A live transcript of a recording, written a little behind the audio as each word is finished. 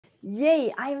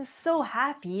Yay! I am so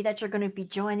happy that you're going to be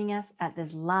joining us at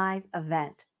this live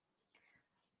event.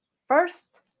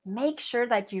 First, make sure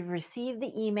that you receive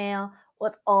the email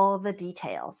with all the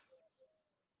details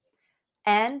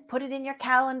and put it in your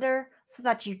calendar so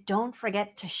that you don't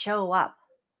forget to show up.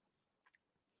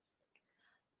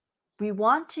 We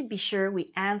want to be sure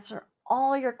we answer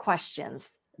all your questions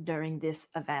during this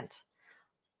event.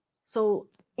 So,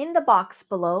 in the box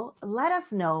below, let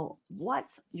us know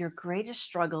what's your greatest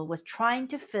struggle with trying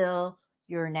to fill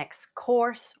your next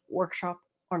course, workshop,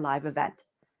 or live event.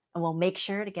 And we'll make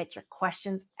sure to get your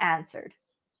questions answered.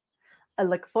 I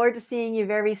look forward to seeing you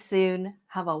very soon.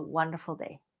 Have a wonderful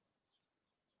day.